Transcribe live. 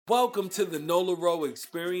Welcome to the Nola Row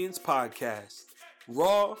Experience Podcast.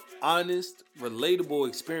 Raw, honest, relatable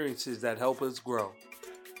experiences that help us grow.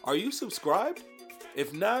 Are you subscribed?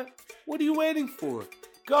 If not, what are you waiting for?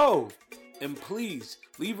 Go! And please,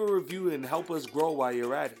 leave a review and help us grow while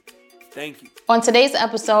you're at it. Thank you. On today's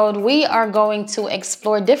episode, we are going to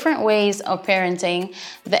explore different ways of parenting,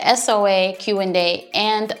 the SOA, Q&A,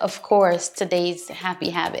 and of course, today's happy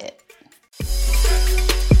habit.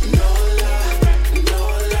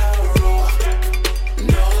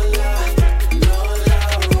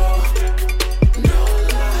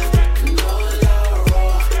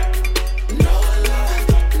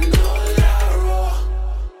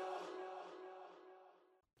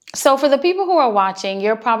 So for the people who are watching,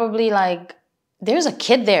 you're probably like, there's a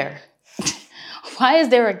kid there. Why is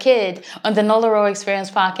there a kid on the Nola Row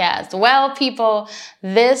Experience Podcast? Well, people,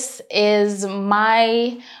 this is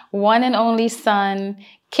my one and only son,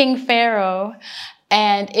 King Pharaoh.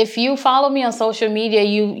 And if you follow me on social media,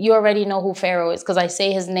 you already know who Pharaoh is because I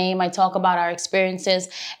say his name, I talk about our experiences,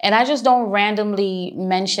 and I just don't randomly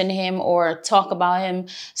mention him or talk about him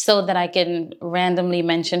so that I can randomly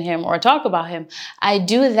mention him or talk about him. I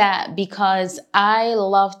do that because I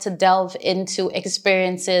love to delve into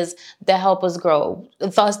experiences that help us grow,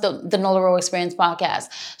 thus the Nola Row Experience Podcast.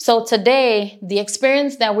 So today, the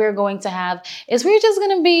experience that we're going to have is we're just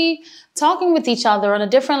going to be talking with each other on a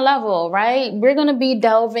different level, right? We're going to be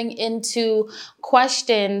delving into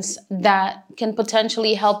questions that can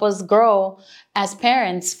potentially help us grow as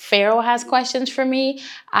parents. Pharaoh has questions for me.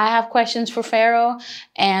 I have questions for Pharaoh.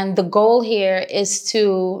 And the goal here is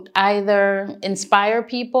to either inspire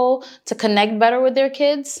people to connect better with their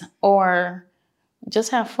kids or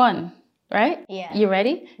just have fun, right? Yeah. You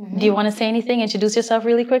ready? Mm-hmm. Do you want to say anything? Introduce yourself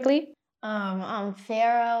really quickly. I'm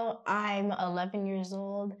Pharaoh. I'm 11 years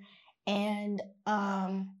old. And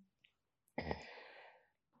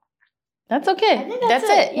that's okay. I think that's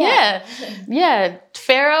it. Yeah.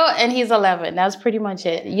 Pharaoh, and he's 11. That's pretty much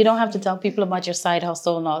it. You don't have to tell people about your side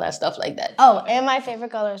hustle and all that stuff like that. Oh, and my favorite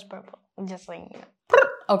color is purple. Just like you know.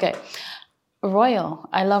 Okay. Royal.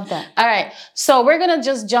 I love that. All right. So we're going to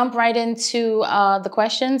just jump right into the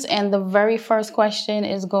questions. And the very first question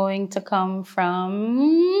is going to come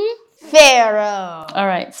from Pharaoh. All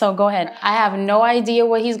right, so go ahead. I have no idea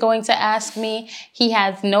what he's going to ask me. He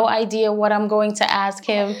has no idea what I'm going to ask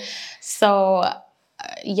him. So,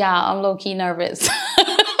 yeah, I'm low-key nervous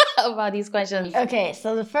about these questions. Okay,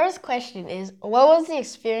 so the first question is, what was the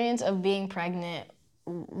experience of being pregnant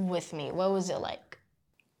with me? What was it like?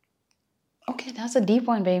 Okay, that's a deep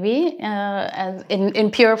one, baby. As in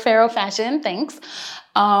pure Pharaoh fashion, thanks.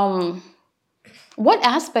 What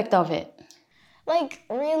aspect of it? Like,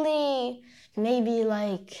 really, maybe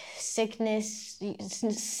like sicknesses you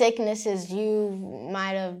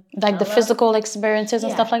might have... Like the physical experiences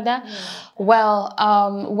and stuff like that? Yeah. Well,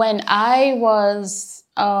 when I was...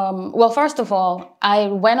 first of all, I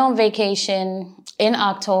went on vacation in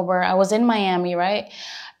October. I was in Miami, right?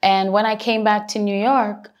 And when I came back to New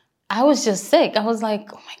York, I was just sick. I was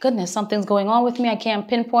like, oh my goodness, something's going on with me. I can't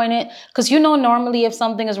pinpoint it. Because normally if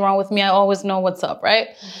something is wrong with me, I always know what's up, right?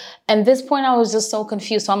 Mm-hmm. And this point, I was just so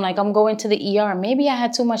confused. So I'm like, I'm going to the ER. Maybe I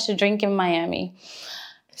had too much to drink in Miami.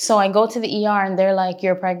 So I go to the ER and they're like,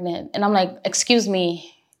 you're pregnant. And I'm like, excuse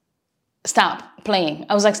me, stop playing.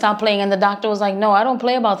 I was like, stop playing. And the doctor was like, no, I don't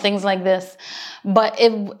play about things like this. But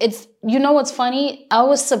it's, what's funny? I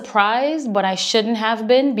was surprised, but I shouldn't have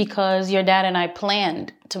been because your dad and I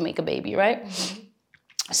planned to make a baby, right? Mm-hmm.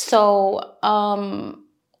 So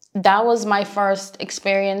that was my first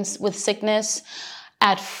experience with sickness.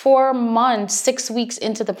 At 4 months, 6 weeks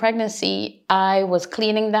into the pregnancy, I was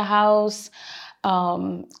cleaning the house,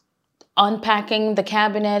 unpacking the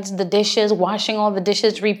cabinets, the dishes, washing all the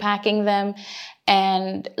dishes, repacking them.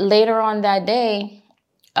 And later on that day,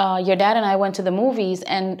 your dad and I went to the movies.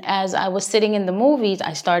 And as I was sitting in the movies,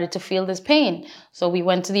 I started to feel this pain. So we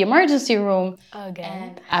went to the emergency room. Again.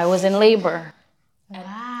 And I was in labor.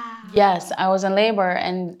 Wow. Yes, I was in labor.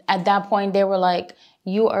 And at that point, they were like,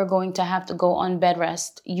 you are going to have to go on bed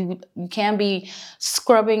rest. You can't be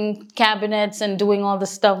scrubbing cabinets and doing all the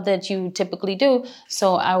stuff that you typically do.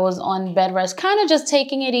 So I was on bed rest, kind of just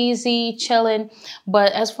taking it easy, chilling.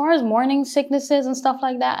 But as far as morning sicknesses and stuff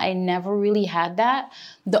like that, I never really had that.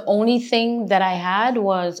 The only thing that I had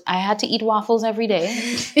was I had to eat waffles every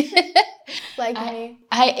day. Like me.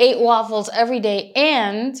 I ate waffles every day.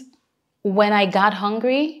 And when I got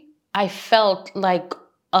hungry, I felt like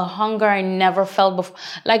a hunger I never felt before.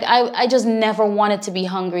 Like I just never wanted to be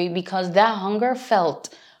hungry because that hunger felt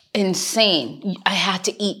insane. I had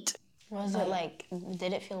to eat. Was it like,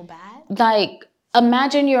 did it feel bad? Like,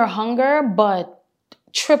 imagine your hunger, but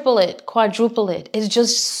triple it, quadruple it. It's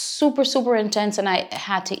just super, super intense, and I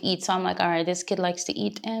had to eat. So I'm like, all right, this kid likes to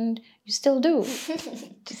eat, and you still do.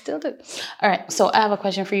 You still do. All right, so I have a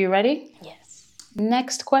question for you. Ready? Yes.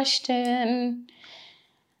 Next question.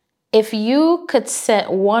 If you could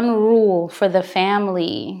set one rule for the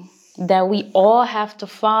family that we all have to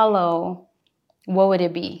follow, what would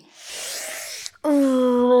it be?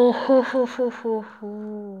 Ooh.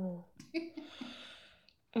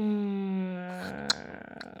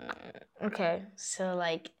 Okay, so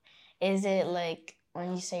like, is it like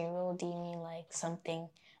when you say rule, do you mean like something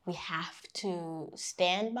we have to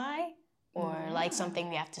stand by, or like something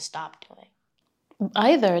we have to stop doing?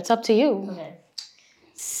 Either. It's up to you. Okay.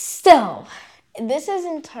 So, this is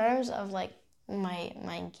in terms of like my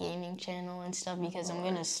gaming channel and stuff, because I'm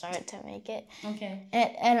gonna start to make it. Okay.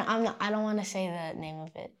 And I don't want to say the name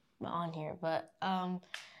of it on here, but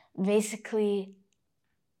basically,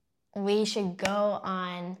 we should go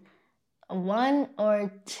on 1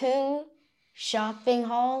 or 2 shopping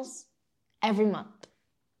hauls every month.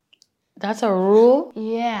 That's a rule?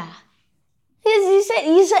 Yeah. Because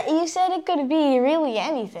you said it could be really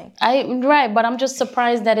anything. Right, but I'm just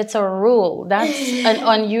surprised that it's a rule. That's an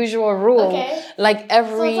unusual rule. Okay. Like So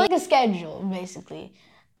every... it's like a schedule, basically.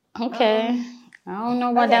 Okay. I don't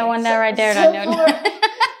know about that Okay, one there right there.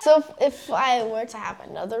 So if I were to have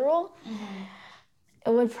another rule,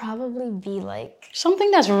 it would probably be like...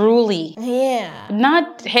 Something that's ruly. Yeah.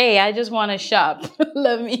 Not, hey, I just want to shop.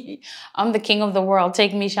 I'm the king of the world.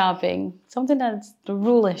 Take me shopping. Something that's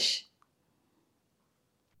rulish.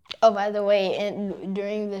 Oh, by the way,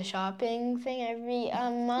 during the shopping thing every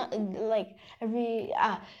month, like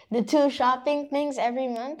the 2 shopping things every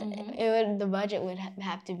month, the budget would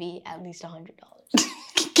have to be at least $100.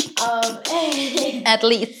 At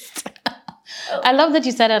least. I love that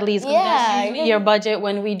you said at least. Yeah, That's usually your budget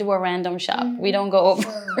when we do a random shop. We don't go over.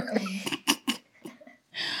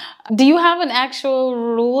 Do you have an actual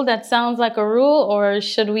rule that sounds like a rule, or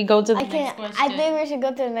should we go to the next question? I think we should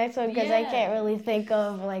go to the next one, because I can't really think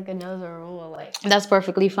of like another rule. Like, that's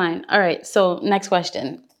perfectly fine. All right, so next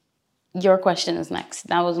question. Your question is next.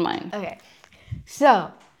 That was mine. okay, so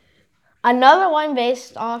another one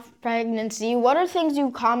based off pregnancy. What are things you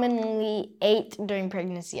commonly ate during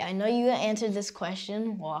pregnancy? I know you answered this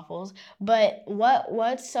question, waffles, but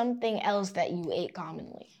what's something else that you ate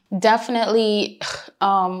commonly? Definitely,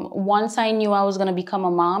 once I knew I was going to become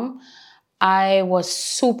a mom, I was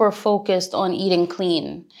super focused on eating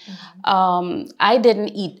clean. I didn't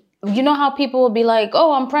eat. You know how people will be like,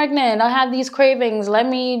 oh, I'm pregnant. I have these cravings. Let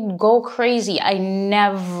me go crazy. I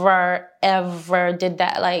never, ever did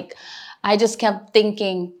that. Like, I just kept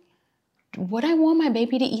thinking, would I want my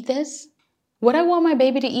baby to eat this? Would I want my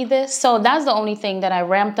baby to eat this? So that's the only thing that I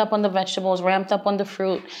ramped up on the vegetables, ramped up on the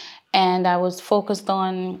fruit, and I was focused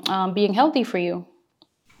on being healthy for you.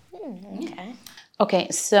 Okay. Okay,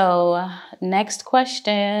 so next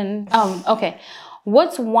question. Okay,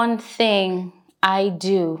 what's one thing I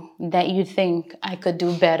do that you think I could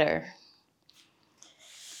do better?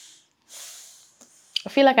 I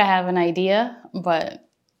feel like I have an idea, but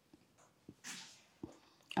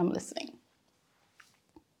I'm listening.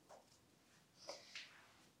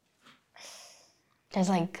 There's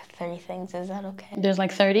like 30 things. Is that okay? There's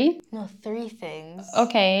like 30? No, 3 things.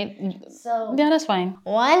 Okay. So yeah, that's fine.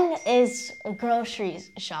 one is groceries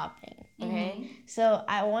shopping. Okay. So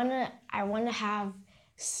I wanna have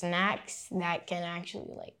snacks that can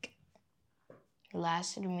actually like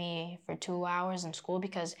last me for 2 hours in school,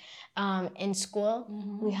 because in school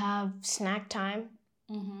we have snack time,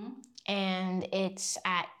 and it's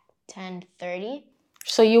at 10:30.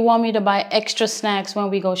 So you want me to buy extra snacks when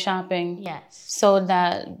we go shopping? Yes. So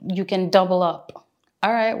that you can double up.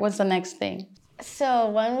 All right, what's the next thing? So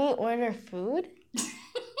when we order food...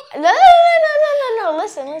 No,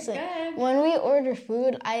 listen. When we order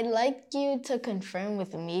food, I'd like you to confirm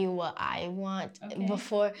with me what I want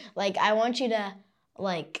before. Like, I want you to,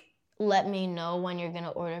 like, let me know when you're going to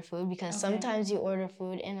order food, because sometimes you order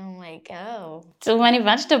food and I'm like, oh. Too many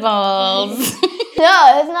vegetables.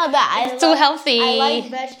 No, it's not that. It's too healthy. I like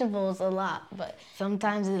vegetables a lot, but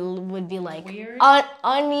sometimes it would be like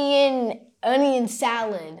onion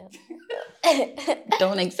salad.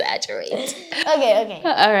 Don't exaggerate. Okay.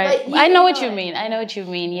 All right. I know what you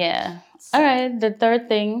mean. Yeah. All right. The third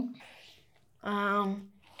thing.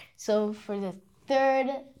 So for the third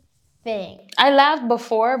thing. I laughed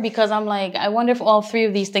before because I'm like, I wonder if all 3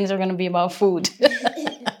 of these things are going to be about food.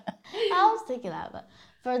 I was thinking that, but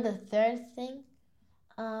for the third thing,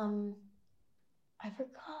 I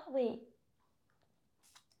forgot. Wait.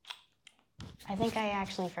 I think I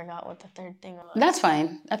actually forgot what the third thing was. That's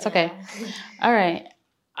fine. That's okay. All right.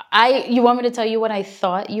 You want me to tell you what I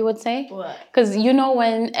thought you would say? What? Because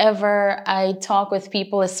whenever I talk with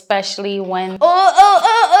people, especially when I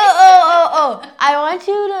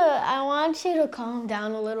want you to calm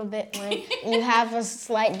down a little bit when you have a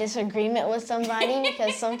slight disagreement with somebody,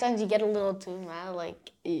 because sometimes you get a little too mad,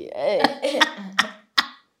 like, yeah.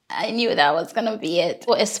 I knew that was gonna be it.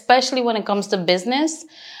 Well, especially when it comes to business,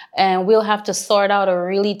 and we'll have to sort out a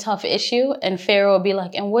really tough issue, and Pharaoh will be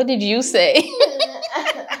like, "And what did you say?"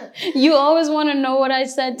 You always want to know what I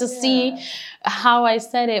said to see how I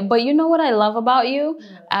said it. But you know what I love about you?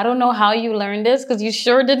 I don't know how you learned this, because you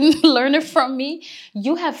sure didn't learn it from me.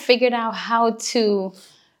 You have figured out how to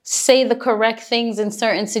say the correct things in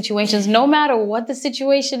certain situations. No matter what the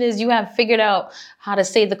situation is, you have figured out how to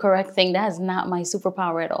say the correct thing. That is not my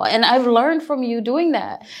superpower at all. And I've learned from you doing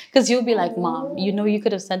that, because you'll be like, "Mom, you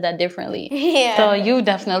could have said that differently." Yeah. So you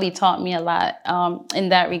definitely taught me a lot in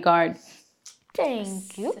that regard.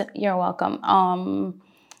 Thank you. You're welcome.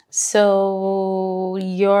 So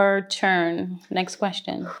your turn. Next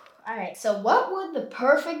question. All right. So, what would the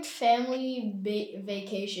perfect family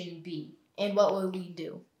vacation be, and what would we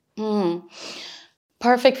do?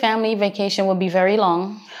 Perfect family vacation would be very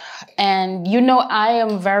long. And I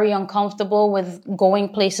am very uncomfortable with going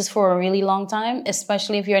places for a really long time,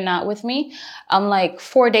 especially if you're not with me. I'm like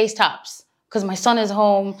 4 days tops, because my son is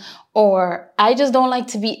home, or I just don't like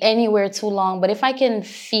to be anywhere too long. But if I can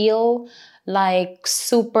feel like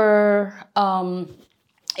super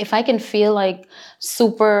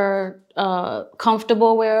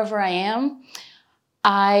comfortable wherever I am,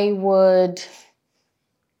 I would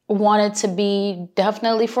want it to be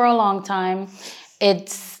definitely for a long time.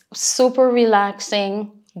 It's super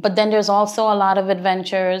relaxing, but then there's also a lot of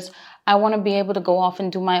adventures. I want to be able to go off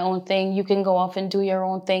and do my own thing. You can go off and do your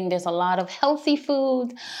own thing. There's a lot of healthy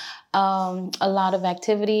food, a lot of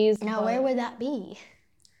activities. Now, where would that be?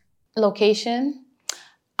 Location.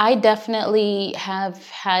 I definitely have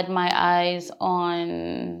had my eyes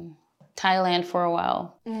on Thailand for a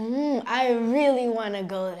while. I really want to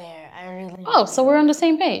go there. Oh, so we're on the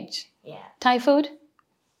same page. Yeah. Thai food?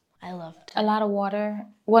 I love A lot of water.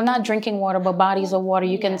 Well, not drinking water, but bodies of water.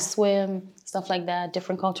 You can swim, stuff like that,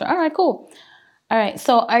 different culture. All right, cool. All right,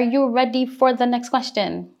 so are you ready for the next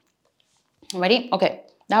question? Ready? Okay,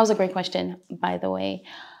 that was a great question, by the way.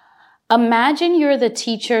 Imagine you're the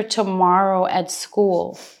teacher tomorrow at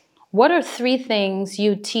school. What are 3 things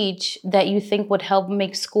you teach that you think would help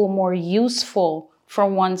make school more useful for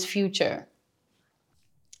one's future?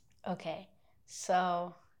 Okay,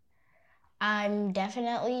 so I'm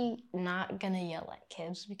definitely not gonna yell at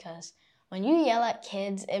kids, because when you yell at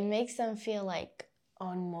kids, it makes them feel like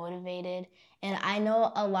unmotivated. And I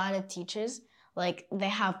know a lot of teachers, like, they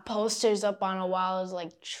have posters up on a wall,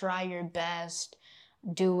 like, try your best,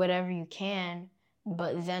 do whatever you can.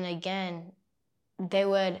 But then again, they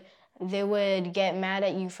would get mad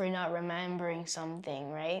at you for not remembering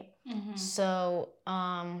something, right? So,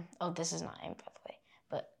 this is not aimed, by the way,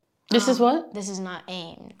 but This is what? this is not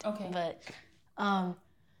aimed. Okay. But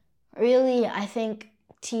really, I think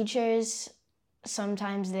teachers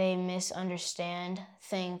sometimes they misunderstand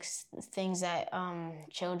things that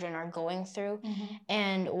children are going through,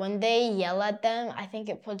 and when they yell at them, I think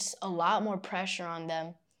it puts a lot more pressure on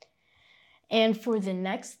them. And for the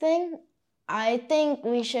next thing, I think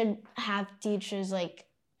we should have teachers like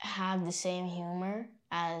have the same humor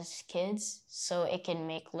as kids, so it can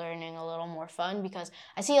make learning a little more fun, because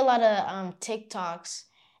I see a lot of TikToks,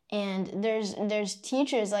 and there's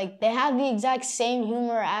teachers, like, they have the exact same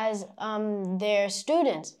humor as their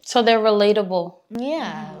students. So they're relatable.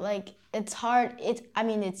 Yeah, like, it's hard.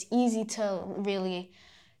 It's easy to really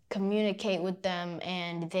communicate with them,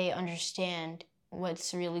 and they understand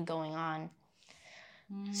what's really going on.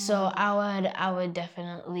 So I would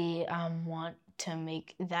definitely want to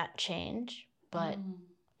make that change, but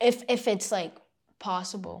if it's like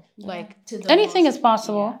possible, like, Anything is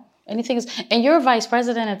possible. Anything is, and you're vice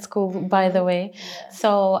president at school, by the way.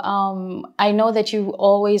 So I know that you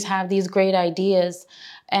always have these great ideas,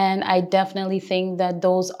 and I definitely think that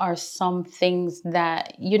those are some things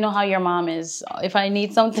that, you know how your mom is. If I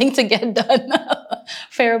need something to get done,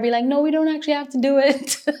 Farrah will be like, "No, we don't actually have to do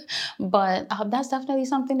it." But that's definitely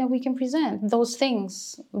something that we can present. Those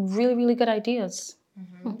things, really, really good ideas.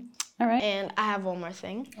 All right. And I have one more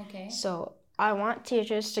thing. Okay. So I want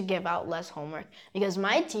teachers to give out less homework, because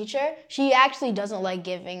my teacher, she actually doesn't like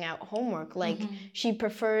giving out homework. Like, she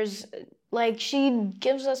prefers, like, she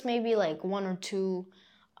gives us maybe like 1 or 2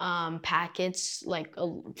 packets, like a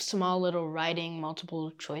small little writing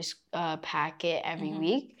multiple choice packet every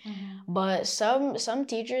week. But some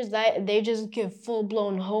teachers, that they just give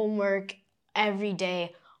full-blown homework every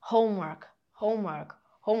day, homework.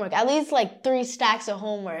 At least like 3 stacks of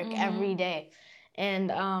homework every day.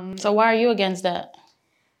 And So why are you against that?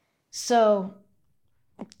 so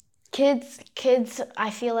kids, I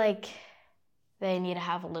feel like they need to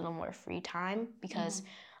have a little more free time because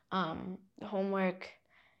homework,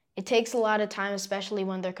 it takes a lot of time, especially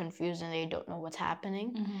when they're confused and they don't know what's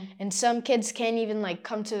happening. And some kids can't even like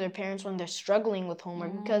come to their parents when they're struggling with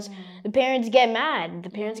homework because the parents get mad. The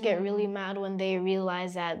parents get really mad when they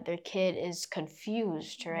realize that their kid is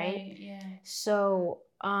confused, right? Yeah. So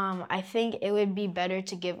I think it would be better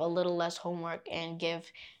to give a little less homework and give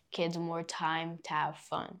kids more time to have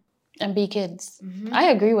fun. And be kids. I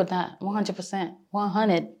agree with that. 100%.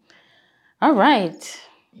 100. All right.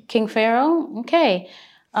 King Pharaoh. Okay.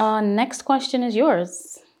 Next question is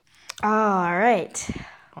yours. All right.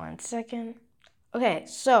 1 second. Okay,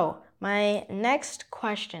 so my next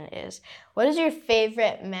question is, what is your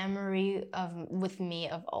favorite memory with me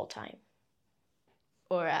of all time?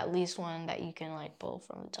 Or at least one that you can like pull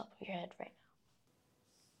from the top of your head right now.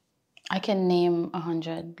 I can name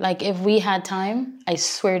 100. Like if we had time, I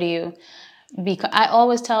swear to you, because I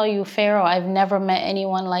always tell you, Pharaoh, I've never met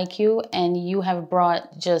anyone like you, and you have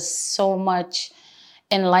brought just so much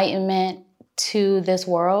enlightenment to this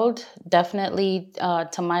world, definitely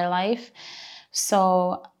to my life.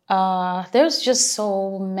 So there's just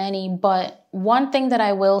so many, but one thing that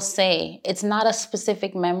I will say, it's not a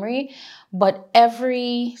specific memory, but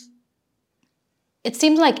it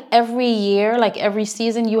seems like every year, like every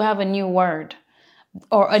season, you have a new word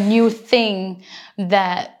or a new thing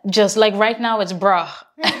that just like right now it's bruh.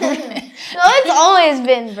 No, it's always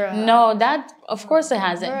been bruh. No, that, of course it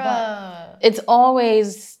hasn't, but it's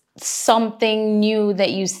always something new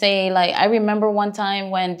that you say. Like I remember one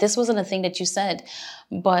time when this wasn't a thing that you said,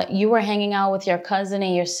 but you were hanging out with your cousin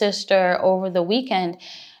and your sister over the weekend,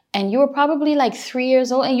 and you were probably like 3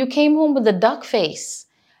 years old, and you came home with the duck face.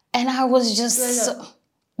 And I was just,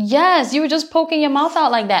 yes, you were just poking your mouth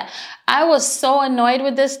out like that. I was so annoyed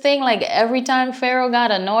with this thing. Like every time Pharaoh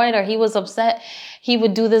got annoyed or he was upset, he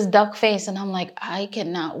would do this duck face. And I'm like, I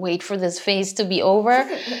cannot wait for this phase to be over.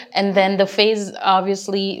 And then the phase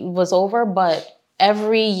obviously was over. But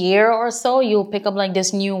every year or so, you'll pick up like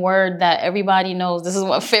this new word that everybody knows. This is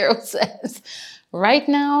what Pharaoh says. Right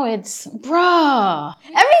now, it's bruh.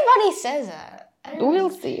 Everybody says that. We'll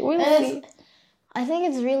see. We'll see. I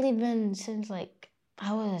think it's really been since like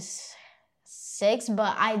I was 6,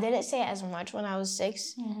 but I didn't say it as much when I was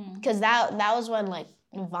 6 because that was when like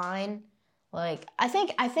Vine, like I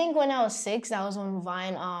think when I was 6, that was when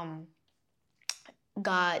Vine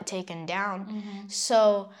got taken down.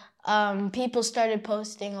 So people started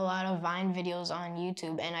posting a lot of Vine videos on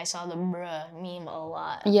YouTube, and I saw the bruh meme a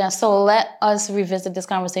lot. Yeah, so let us revisit this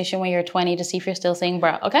conversation when you're 20 to see if you're still saying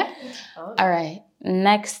bruh, okay? All right,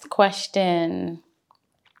 next question.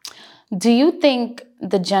 Do you think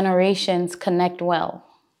the generations connect well?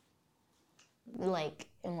 Like,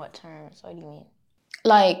 in what terms? What do you mean?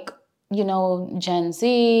 Like, you know, Gen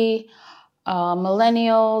Z,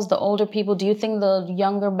 millennials, the older people. Do you think the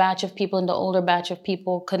younger batch of people and the older batch of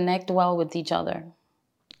people connect well with each other?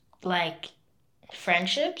 Like,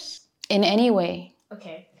 friendships? In any way?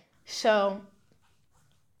 Okay. So,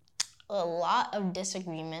 a lot of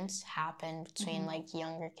disagreements happen between like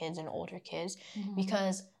younger kids and older kids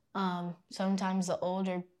because sometimes the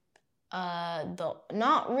older,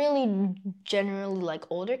 not really generally like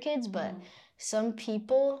older kids, but some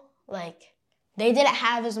people like they didn't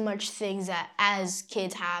have as much things as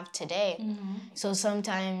kids have today. So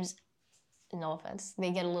sometimes, no offense,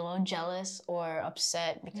 they get a little jealous or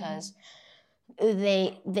upset because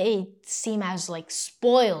they seem as like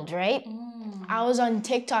spoiled, right? I was on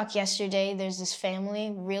TikTok yesterday. There's this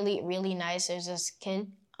family, really, really nice. There's this kid.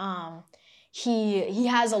 He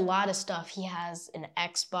has a lot of stuff. He has an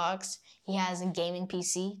Xbox. He has a gaming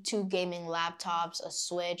PC, 2 gaming laptops, a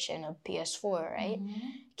Switch, and a PS4, right?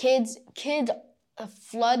 Kids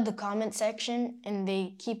flood the comment section, and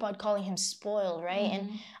they keep on calling him spoiled, right? And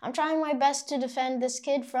I'm trying my best to defend this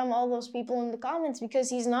kid from all those people in the comments because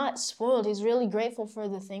he's not spoiled. He's really grateful for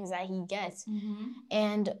the things that he gets.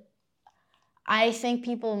 And I think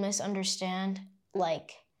people misunderstand,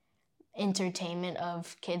 like, entertainment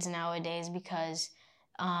of kids nowadays because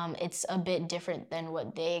it's a bit different than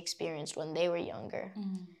what they experienced when they were younger.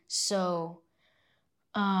 So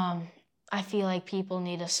I feel like people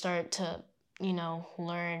need to start to, you know,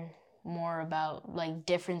 learn more about like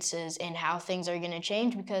differences in how things are going to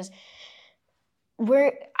change because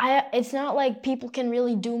it's not like people can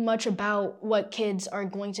really do much about what kids are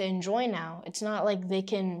going to enjoy now. It's not like they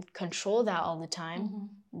can control that all the time.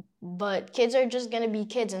 But kids are just gonna be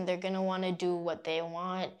kids, and they're gonna want to do what they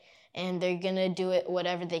want, and they're gonna do it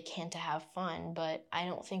whatever they can to have fun. But I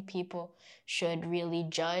don't think people should really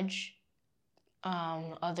judge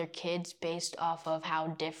other kids based off of how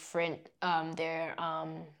different their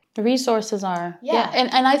The resources are. Yeah.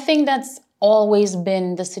 And I think that's always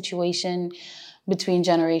been the situation between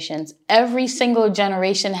generations. Every single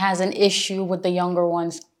generation has an issue with the younger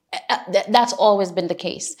ones. That's always been the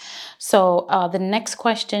case. So the next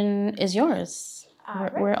question is yours.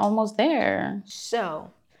 We're almost there.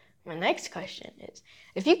 So, my next question is,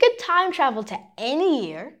 if you could time travel to any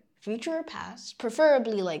year, future or past,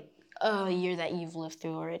 preferably like a year that you've lived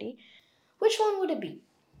through already, Which one would it be?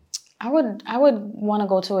 I would want to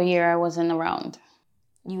go to a year I wasn't around.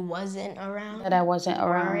 you wasn't around, That I wasn't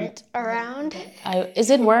around. weren't around? Is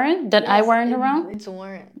it weren't? That I weren't around? It's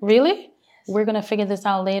weren't. Really? We're going to figure this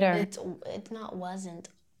out later. It's not wasn't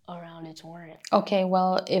around, it's weren't. Okay,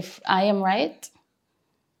 well, if I am right,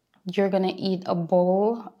 you're going to eat a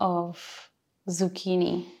bowl of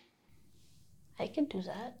zucchini. I could do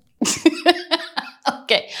that.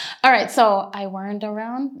 Okay. All right. So I weren't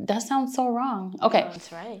around. That sounds so wrong. Okay.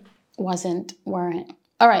 That's right. Wasn't, weren't.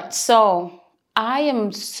 All right. So I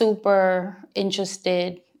am super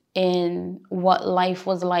interested in what life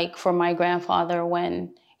was like for my grandfather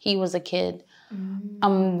when he was a kid.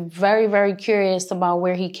 I'm very, very curious about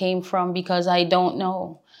where he came from because I don't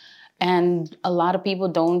know. And a lot of people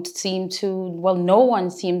don't seem to, well, no one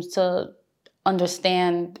seems to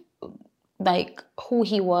understand like who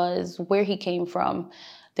he was, where he came from.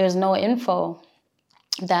 There's no info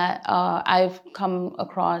that I've come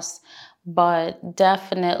across, but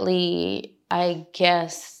definitely, I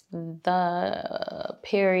guess the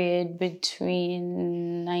period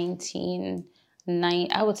between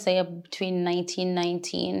I would say between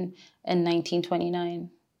 1919 and 1929.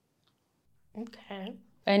 Okay.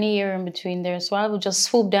 Any year in between there. So I would just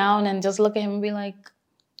swoop down and just look at him and be like,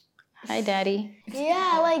 "Hi, Daddy."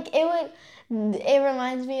 Yeah, like it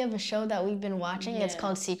reminds me of a show that we've been watching. It's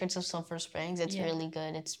called Secrets of Sulphur Springs. It's really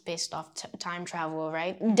good. It's based off time travel,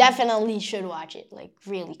 right? Definitely should watch it, like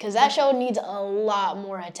really, because that show needs a lot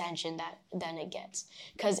more attention than it gets.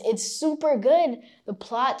 Because it's super good. The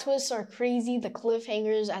plot twists are crazy. The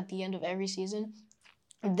cliffhangers at the end of every season.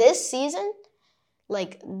 This season,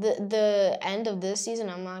 like the end of this season,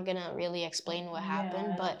 I'm not gonna really explain what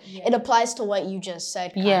happened, but it applies to what you just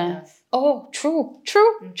said. Kind of. Oh, true.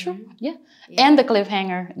 Yeah. And the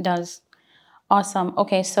cliffhanger does. Awesome.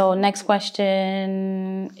 Okay, so next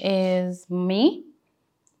question is me.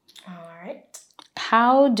 All right.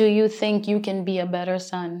 How do you think you can be a better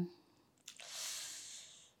son?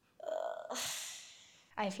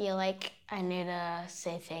 I feel like I need to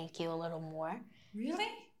say thank you a little more. Really?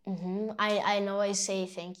 I know I say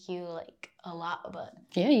thank you like a lot, but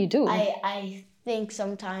Yeah, you do. I think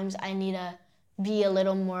sometimes I need to be a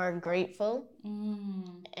little more grateful.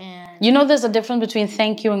 And You know there's a difference between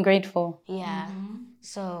thank you and grateful. yeah,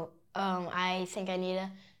 so I think I need to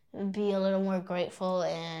be a little more grateful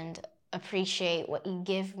and appreciate what you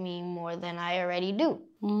give me more than I already do.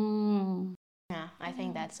 Yeah, I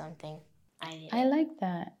think that's something I need. I like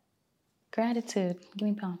that. Gratitude. Give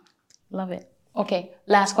me a pound. Love it. Okay,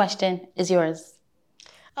 last question is yours.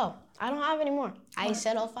 Oh, I don't have any more. I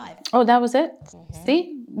said all 5. Oh, that was it?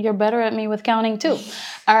 See? You're better at me with counting too.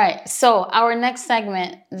 All right, so our next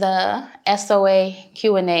segment, the SOA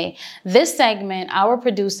Q&A. This segment, our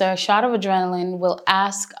producer, Shot of Adrenaline, will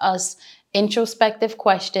ask us introspective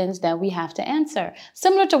questions that we have to answer.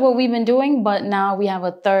 Similar to what we've been doing, but now we have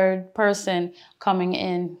a third person coming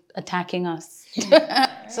in, attacking us.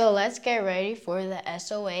 So let's get ready for the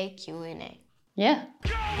SOA Q&A. Yeah.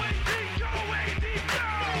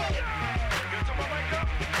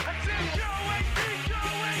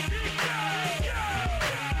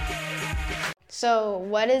 So,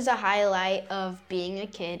 what is a highlight of being a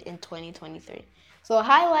kid in 2023? So, a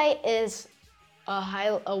highlight is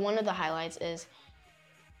one of the highlights is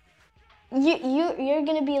you're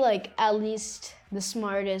gonna be like at least the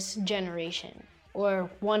smartest generation or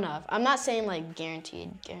one of. I'm not saying like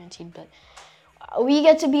guaranteed, but we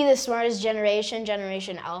get to be the smartest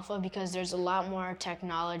generation Alpha, because there's a lot more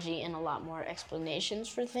technology and a lot more explanations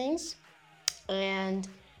for things, and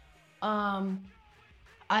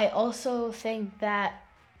I also think that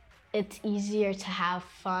it's easier to have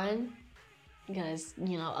fun because,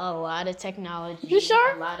 you know, a lot of technology. You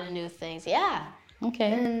sure? A lot of new things. Yeah.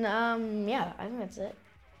 Okay. And yeah, I think that's it.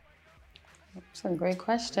 That's a great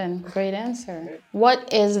question. Great answer.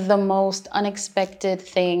 What is the most unexpected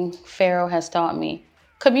thing Pharaoh has taught me?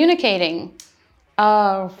 Communicating.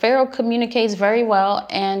 Pharaoh communicates very well,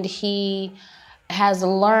 and he has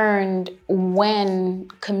learned when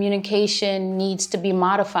communication needs to be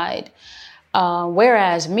modified.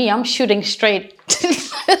 Whereas me, I'm shooting straight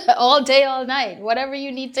all day, all night. Whatever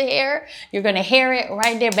you need to hear, you're going to hear it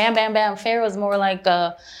right there. Bam, bam, bam. Pharaoh's more like,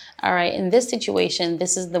 all right, in this situation,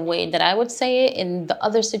 this is the way that I would say it. In the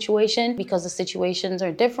other situation, because the situations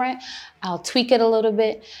are different, I'll tweak it a little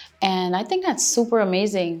bit. And I think that's super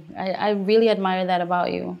amazing. I really admire that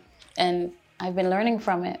about you. And I've been learning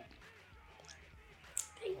from it.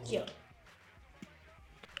 Thank you.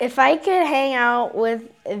 If I could hang out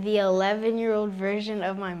with the 11-year-old version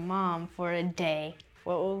of my mom for a day,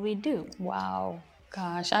 what would we do? Wow.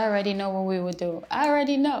 Gosh, I already know what we would do. I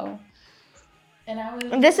already know.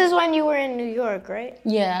 And this is when you were in New York, right?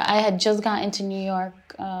 Yeah, I had just gotten to New York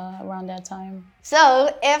around that time. So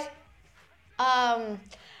if I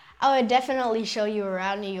would definitely show you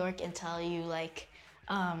around New York and tell you like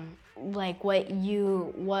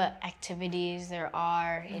what activities there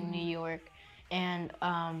are in New York and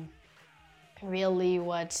really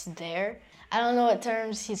what's there. I don't know what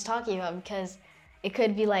terms he's talking about because it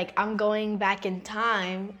could be like I'm going back in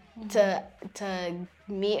time to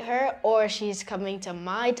meet her, or she's coming to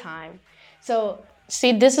my time. So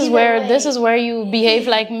see, this is where you behave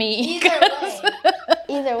like me.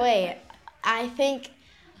 Either way, I think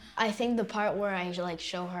the part where I like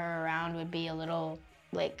show her around would be a little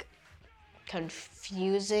like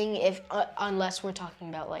confusing if unless we're talking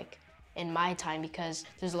about like in my time, because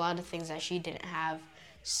there's a lot of things that she didn't have,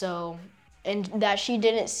 so and that she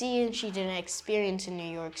didn't see and she didn't experience in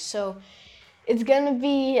New York. So it's gonna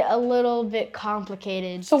be a little bit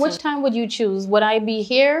complicated. So which time would you choose? Would I be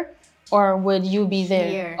here or would you be there?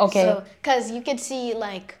 Here. Okay. So, because you could see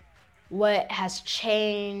like what has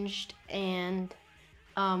changed and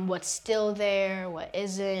what's still there, what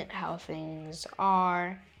isn't, how things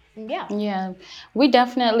are. Yeah. Yeah. We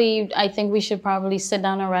definitely, I think we should probably sit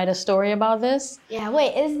down and write a story about this. Yeah,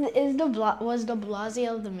 wait, was de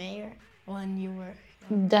Blasio the mayor when you were?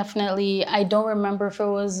 Definitely. I don't remember if it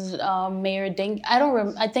was Mayor Dink.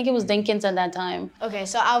 I think it was Dinkins at that time. Okay,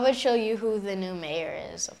 so I would show you who the new mayor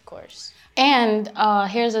is, of course. And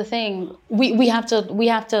here's the thing: we have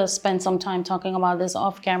to spend some time talking about this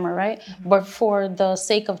off camera, right? Mm-hmm. But for the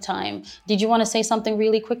sake of time, did you want to say something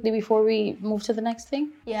really quickly before we move to the next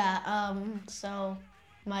thing? Yeah. So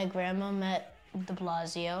my grandma met de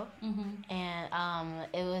Blasio, and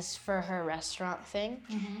it was for her restaurant thing.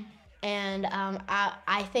 Mm-hmm. And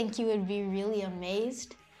I think you would be really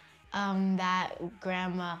amazed that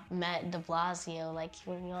grandma met de Blasio. Like,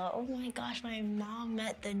 you would be like, oh my gosh, my mom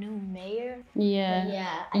met the new mayor. Yeah. But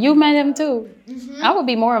yeah. You met him too. Mm-hmm. I would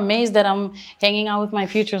be more amazed that I'm hanging out with my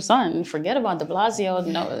future son. Forget about de Blasio.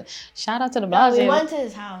 No, shout out to de Blasio. No, we went to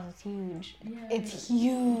his house. It's huge. Yeah. It's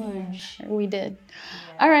huge. We did.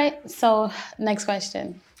 Yeah. All right. So next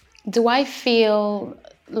question. Do I feel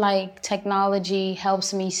like technology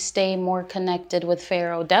helps me stay more connected with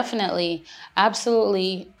Pharaoh? Definitely.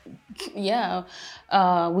 Absolutely. Yeah.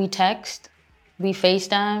 We text, we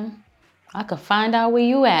FaceTime. I could find out where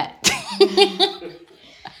you at.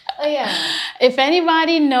 Oh yeah. If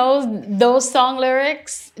anybody knows those song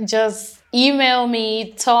lyrics, just email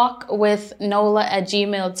me,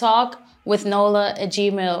 talkwithnola@gmail.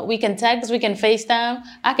 Talkwithnola@gmail. We can text, we can FaceTime.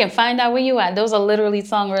 I can find out where you at. Those are literally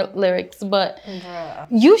song lyrics, but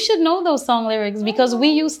you should know those song lyrics because we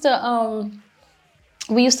used to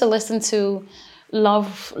listen to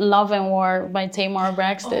Love and War by Tamar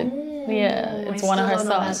Braxton. Oh, yeah, it's one of her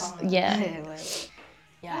songs. Yeah.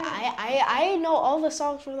 Yeah, I know all the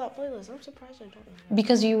songs from that playlist. I'm surprised I don't know.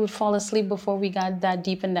 Because you would fall asleep before we got that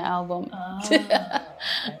deep in the album.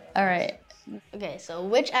 All right. Okay, so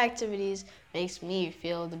which activities makes me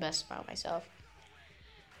feel the best about myself?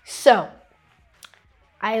 So,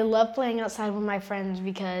 I love playing outside with my friends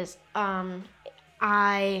because I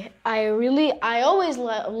always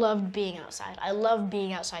loved being outside. I love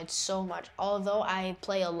being outside so much. Although I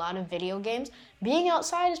play a lot of video games, being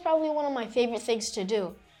outside is probably one of my favorite things to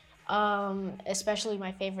do, especially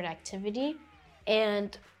my favorite activity.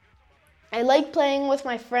 And I like playing with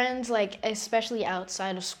my friends, like especially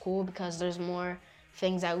outside of school because there's more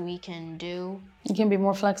things that we can do. You can be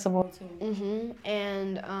more flexible too.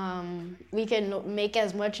 And we can make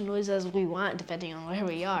as much noise as we want depending on where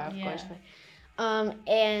we are, of course.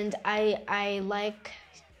 And I like,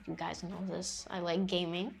 you guys know this, I like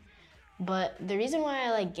gaming. But the reason why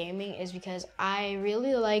I like gaming is because I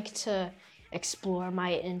really like to explore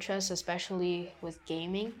my interests, especially with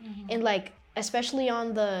gaming. And like, especially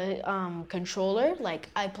on the controller, like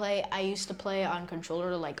I used to play on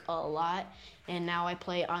controller like a lot, and now I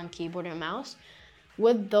play on keyboard and mouse.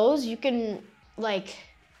 With those, you can like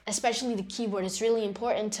especially the keyboard, it's really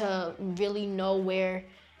important to really know where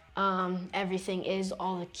everything is,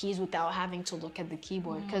 all the keys, without having to look at the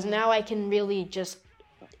keyboard. Because now I can really just,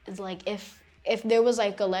 it's like if there was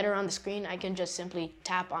like a letter on the screen, I can just simply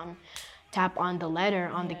tap on the letter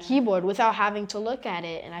on the keyboard without having to look at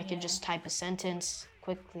it, and I can just type a sentence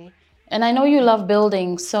quickly. And I know you love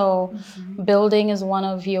building, so building is one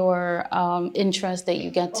of your interests that you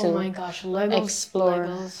get to Oh my gosh, Legos. explore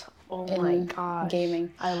Legos. Oh in my gosh.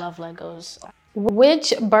 gaming. I love Legos.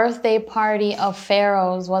 Which birthday party of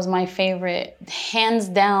Pharaoh's was my favorite? Hands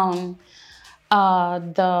down,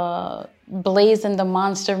 the Blaze and the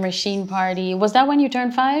Monster Machine party. Was that when you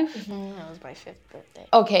turned 5? That was my 5th birthday.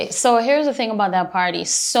 Okay, so here's the thing about that party.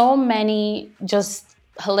 So many just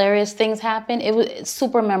hilarious things happened. It was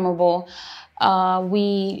super memorable.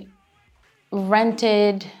 We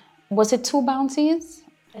rented, was it 2 bouncies?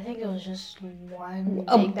 I think it was just one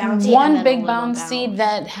A- big bouncy. one and then big a little bouncy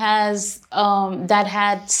bounce. that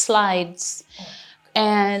had slides,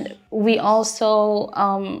 and we also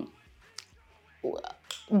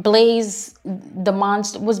Blaze the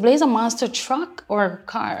monster. Was Blaze a monster truck or a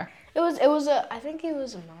car? I think it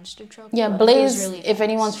was a monster truck. Yeah, but it was Blaze, really if fast.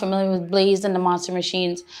 anyone's familiar with Blaze and the Monster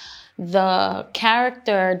Machines, the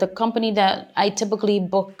character, the company that I typically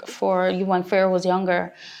book for you when Pharaoh was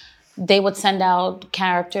younger, they would send out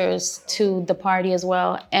characters to the party as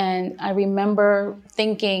well. And I remember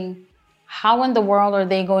thinking, how in the world are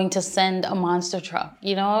they going to send a monster truck?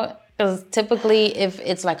 You know, because typically if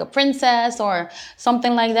it's like a princess or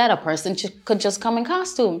something like that, a person could just come in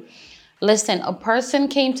costume. Listen, a person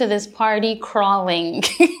came to this party crawling.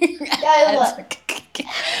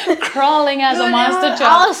 Crawling as a monster I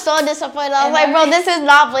truck. was so disappointed. I was like, bro, this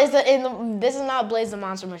is not Blaze the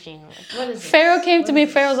Monster Machine. Like, what is this? Pharaoh came to me.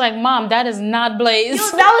 Pharaoh's like, Mom, that is not Blaze.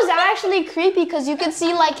 That was actually creepy because you could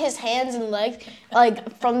see like his hands and legs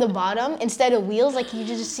like from the bottom instead of wheels. Like you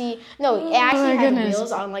just see it actually had goodness.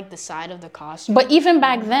 wheels on like the side of the costume. But even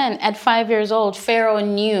back then, at 5 years old, Pharaoh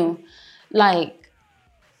knew, like,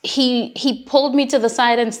 he pulled me to the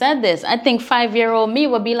side and said this. I think 5-year-old me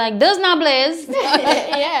would be like, "This not Blaze,"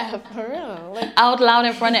 Yeah, for real. Like, out loud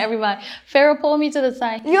in front of everybody. Pharaoh pulled me to the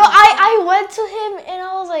side. I went to him and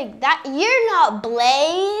I was like, "That you're not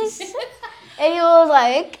Blaze," and he was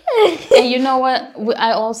like, And you know what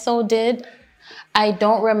I also did? I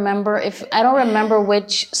don't remember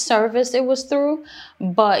which service it was through,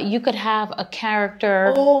 but you could have a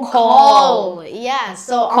character call yeah.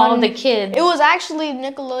 So call on the kid. It was actually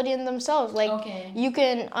Nickelodeon themselves. Like Okay. you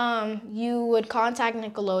can you would contact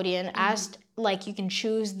Nickelodeon, ask like you can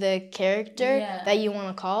choose the character that you want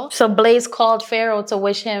to call. So Blaze called Pharaoh to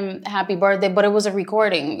wish him happy birthday, but it was a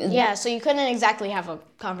recording. Yeah, so you couldn't exactly have a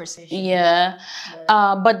conversation. Yeah.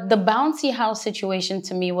 But the bouncy house situation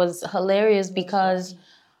to me was hilarious because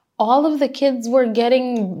all of the kids were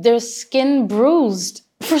getting their skin bruised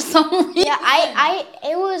for some reason. Yeah,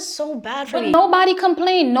 it was so bad for But me. nobody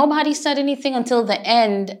complained. Nobody said anything until the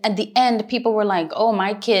end. At the end, people were like, "Oh,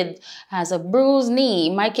 my kid has a bruised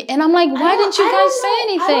knee. My kid," and I'm like, "Why didn't you guys say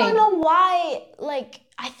anything?" I don't know why. Like,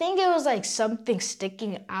 I think it was like something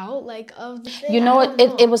sticking out, like of the thing. You know I what? don't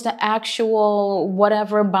know. It was the actual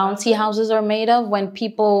whatever bouncy houses are made of.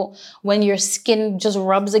 When your skin just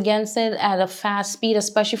rubs against it at a fast speed,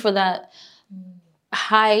 especially for that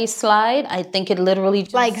high slide, I think it literally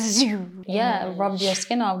just, like zoom. rubbed your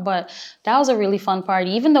skin off. But that was a really fun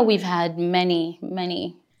party, even though we've had many.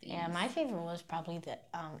 Yeah, my favorite was probably the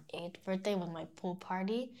 8th birthday with my pool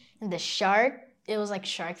party and the shark. It was like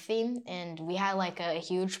shark themed, and we had like a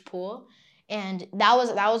huge pool, and that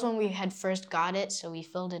was when we had first got it, so we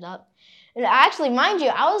filled it up. And actually, mind you,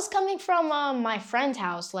 I was coming from my friend's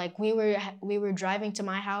house. Like we were driving to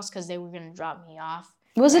my house because they were gonna drop me off.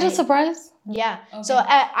 Was it a Right. surprise? Yeah. So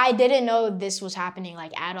I didn't know this was happening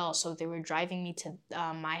like at all. So they were driving me to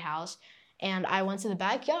my house, and I went to the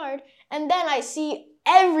backyard, and then I see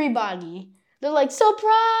everybody. They're like,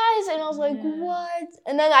 "Surprise!" And I was like, "What?"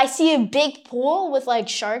 And then I see a big pool with like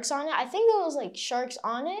sharks on it. I think there was like sharks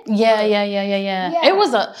on it. Yeah. Yeah.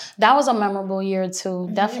 That was a memorable year too.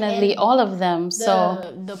 Definitely all of them.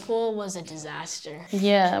 So The pool was a disaster.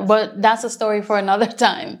 yeah, but that's a story for another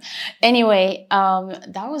time. Anyway,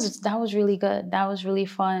 that was really good. That was really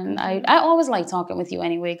fun. I always like talking with you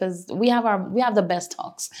anyway because we have the best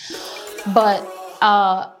talks. But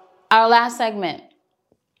our last segment,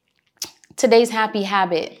 today's happy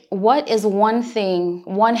habit. What is one thing,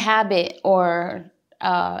 one habit or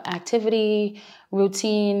activity,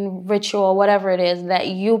 routine, ritual, whatever it is that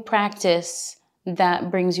you practice that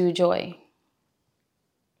brings you joy?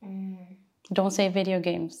 Don't say video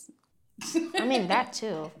games. I mean that too,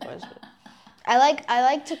 of course. I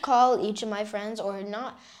like to call each of my friends, or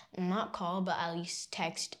not call, but at least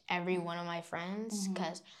text every one of my friends,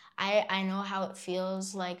 because I know how it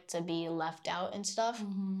feels like to be left out and stuff.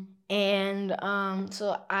 And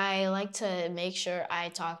so I like to make sure I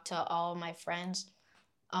talk to all of my friends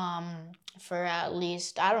for at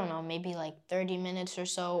least, I don't know, maybe like 30 minutes or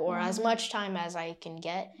so, or as much time as I can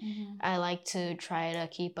get. I like to try to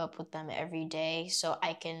keep up with them every day so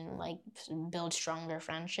I can like build stronger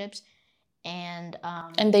friendships. And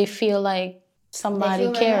they feel like somebody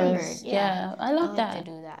feel cares. remembered, Yeah, I love like that.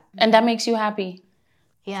 to do that. And that makes you happy.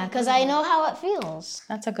 Yeah, because I know how it feels.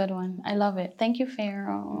 That's a good one. I love it. Thank you,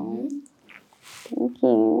 Pharaoh. Thank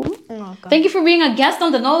you. Thank you for being a guest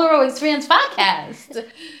on the Nolaro Experience podcast.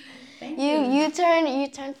 You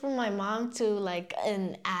turn from my mom to like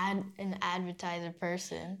an advertiser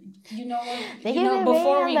person. You know what?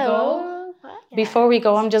 Before we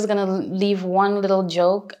go, I'm just gonna leave one little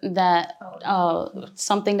joke that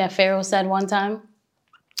something that Pharaoh said one time,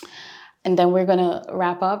 and then we're gonna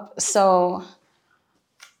wrap up. So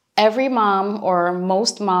every mom, or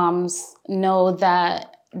most moms, know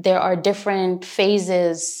that there are different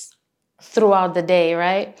phases throughout the day,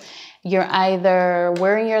 right? You're either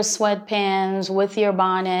wearing your sweatpants with your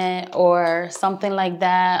bonnet or something like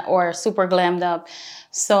that, or super glammed up.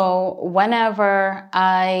 So whenever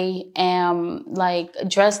I am like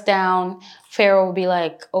dressed down, Pharaoh will be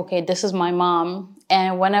like, okay, this is my mom.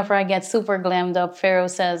 And whenever I get super glammed up, Pharaoh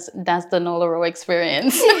says, that's the Nolaro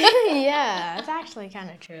experience. Yeah, it's actually kind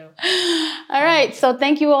of true. All right, so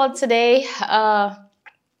thank you all today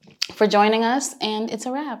for joining us, and it's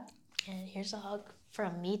a wrap. And here's a hug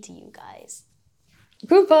from me to you guys.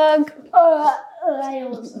 Group hug. I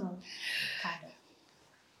also kind of.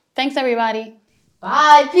 Thanks, everybody.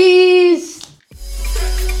 Bye, peace.